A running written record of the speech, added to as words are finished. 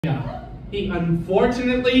He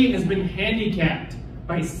unfortunately has been handicapped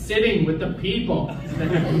by sitting with the people that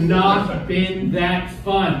have not been that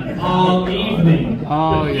fun all evening.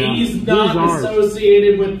 Oh, but yeah. He's not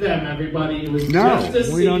associated with them, everybody. It was just a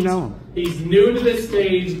seat. We don't know him. He's new to the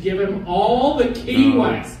stage. Give him all the Key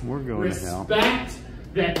West we're going respect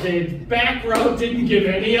that the back row didn't give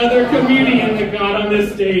any other comedian that got on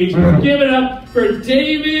this stage. Give it up for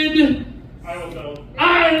David Ihlefeld.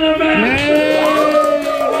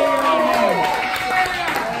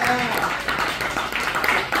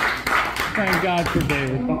 Thank God for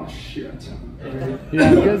David. Oh, shit.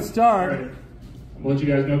 Yeah, good start. Right. I'll let you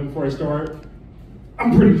guys know before I start.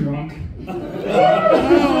 I'm pretty drunk. Oh,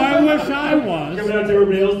 I wish I was. Coming out to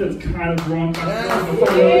everybody else that's kind of drunk.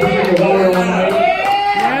 Drinking water all night.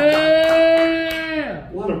 Yeah!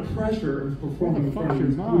 A lot of pressure performing in front of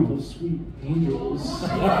these beautiful, sweet angels.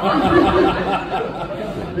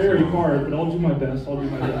 Very hard, but I'll do my best.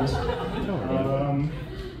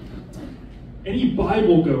 Any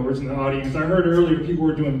Bible goers in the audience? I heard earlier people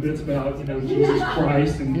were doing bits about, Jesus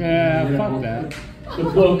Christ and fuck that. The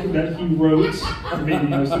book that he wrote, or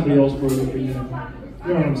maybe somebody else wrote it, but you know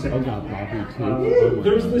what I'm saying.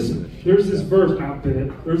 There's this verse,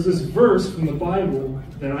 there's this verse from the Bible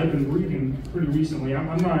that I've been reading pretty recently. I'm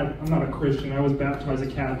not a Christian. I was baptized a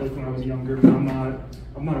Catholic when I was younger, but I'm not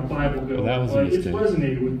a Bible goer. But it's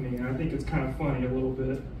resonated with me, and I think it's kind of funny a little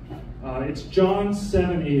bit. It's John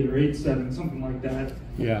 7:8 or 8:7, something like that.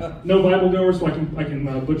 Yeah. No Bible goers, so I can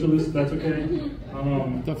butcher this if that's okay.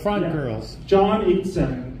 The front girls. John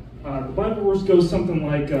 8:7. The Bible verse goes something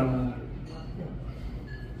like,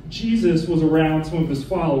 Jesus was around some of his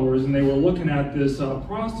followers, and they were looking at this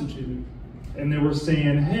prostitute, and they were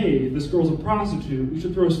saying, "Hey, this girl's a prostitute. We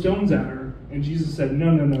should throw stones at her." And Jesus said,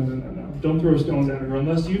 "No. Don't throw stones at her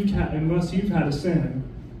unless you've had a sin.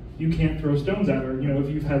 You can't throw stones at her. If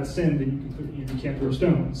you've had sin, then you can't throw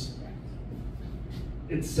stones."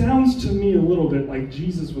 It sounds to me a little bit like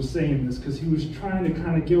Jesus was saying this because he was trying to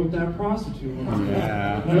kind of get with that prostitute.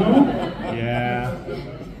 Yeah. No? Yeah.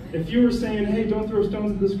 If you were saying, "Hey, don't throw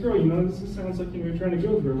stones at this girl," this sounds like you're trying to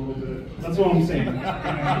go with her a little bit. That's what I'm saying.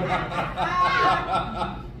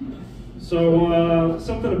 So,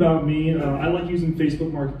 something about me, I like using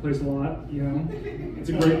Facebook Marketplace a lot, It's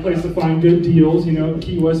a great place to find good deals,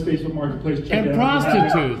 Key West Facebook Marketplace. Check and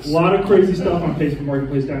prostitutes. A lot of crazy stuff on Facebook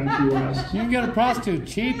Marketplace down in Key West. You can get a prostitute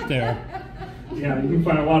cheap there. Yeah, you can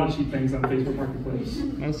find a lot of cheap things on Facebook Marketplace.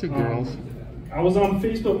 Mostly girls. I was on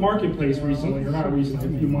Facebook Marketplace recently, or not recently,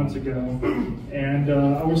 a few months ago, and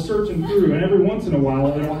I was searching through, and every once in a while,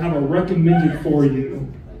 it'll have a recommended for you.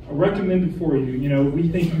 We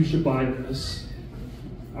think you should buy this.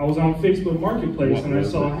 I was on Facebook Marketplace and I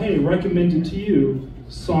saw, "Hey, recommended to you,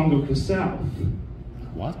 Song of the South."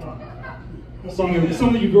 What? Some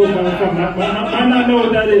of you girls might not know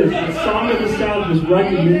what that is. The Song of the South was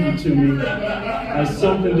recommended to me as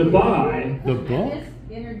something to buy. The book?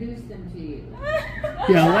 Introduce them to you.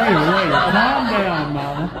 Yeah, later. Calm down,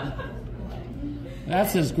 Mama.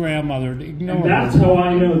 That's his grandmother. Ignore and that's how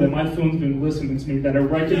I know that my phone's been listening to me, that it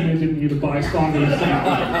recommended me to buy Song of the South.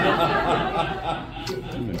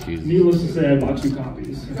 Needless to say, I bought 2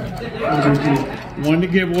 copies. One to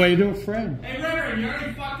give away to a friend. Hey, Reverend, you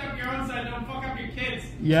already fucked up your own side. Don't fuck up your kids.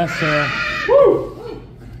 Yes, sir. Woo!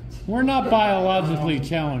 We're not biologically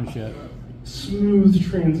challenged yet. Smooth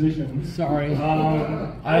transition. Sorry.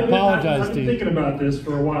 I apologize I've to been you. thinking about this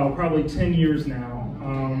for a while, probably 10 years now.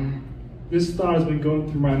 This thought has been going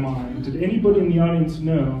through my mind. Did anybody in the audience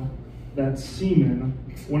know that semen,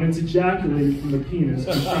 when it's ejaculated from the penis,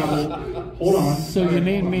 can travel... Hold on. So you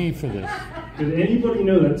need me for this. Did anybody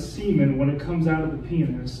know that semen, when it comes out of the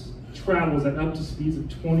penis, travels at up to speeds of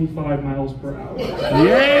 25 miles per hour?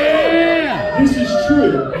 Yeah! This is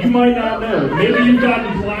true. You might not know. Maybe you've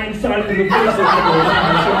gotten blindsided in the face of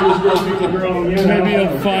some of those girls think they're on. Maybe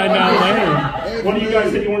you'll find out later. One of you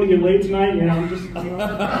guys said you want to get laid tonight. I'm just...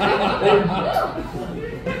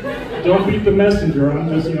 Don't beat the messenger. I'm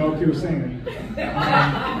just, up here saying. The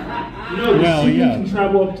semen can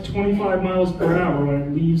travel up to 25 miles per hour when it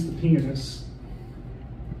leaves the penis.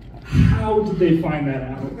 How did they find that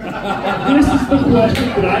out? This is the question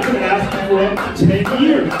that I've been asking for up to 10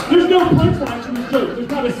 years. There's no punchline to this joke. There's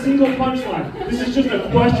not a single punchline. This is just a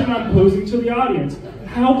question I'm posing to the audience.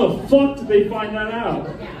 How the fuck did they find that out?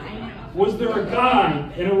 Was there a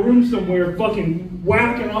guy in a room somewhere fucking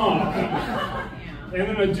whacking off? And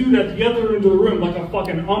then a dude at the other end of the room, like a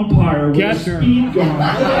fucking umpire with a speed gun,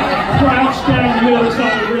 crouched down the other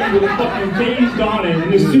side of the ring with a fucking phased on it,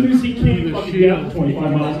 and as soon as he came, fucking get up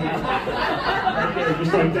 25 miles an hour. Okay,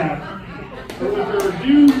 just like that. Or was there a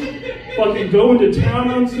dude fucking going to town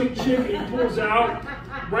on some chick, and he pulls out,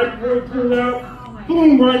 right before he pulled out,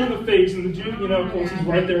 boom, right in the face. And the dude, you know, of course, he's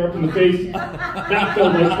right there up in the face. That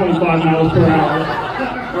felt like 25 miles per hour.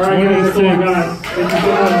 All right, guys, that's all I got. Thank you so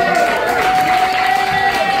much.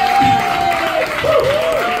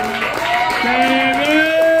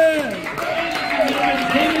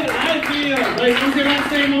 Wait, what's your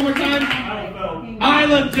last name one more time?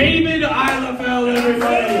 Ihlefeld. David Ihlefeld,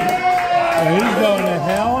 everybody. He's going to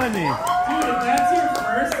hell, isn't he? Dude, if that's your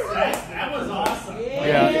first set, that was awesome.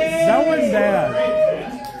 Yeah, that wasn't bad.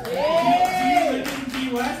 Do you live in Key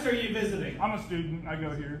West or are you visiting? I'm a student. I go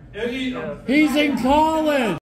here. He's in college.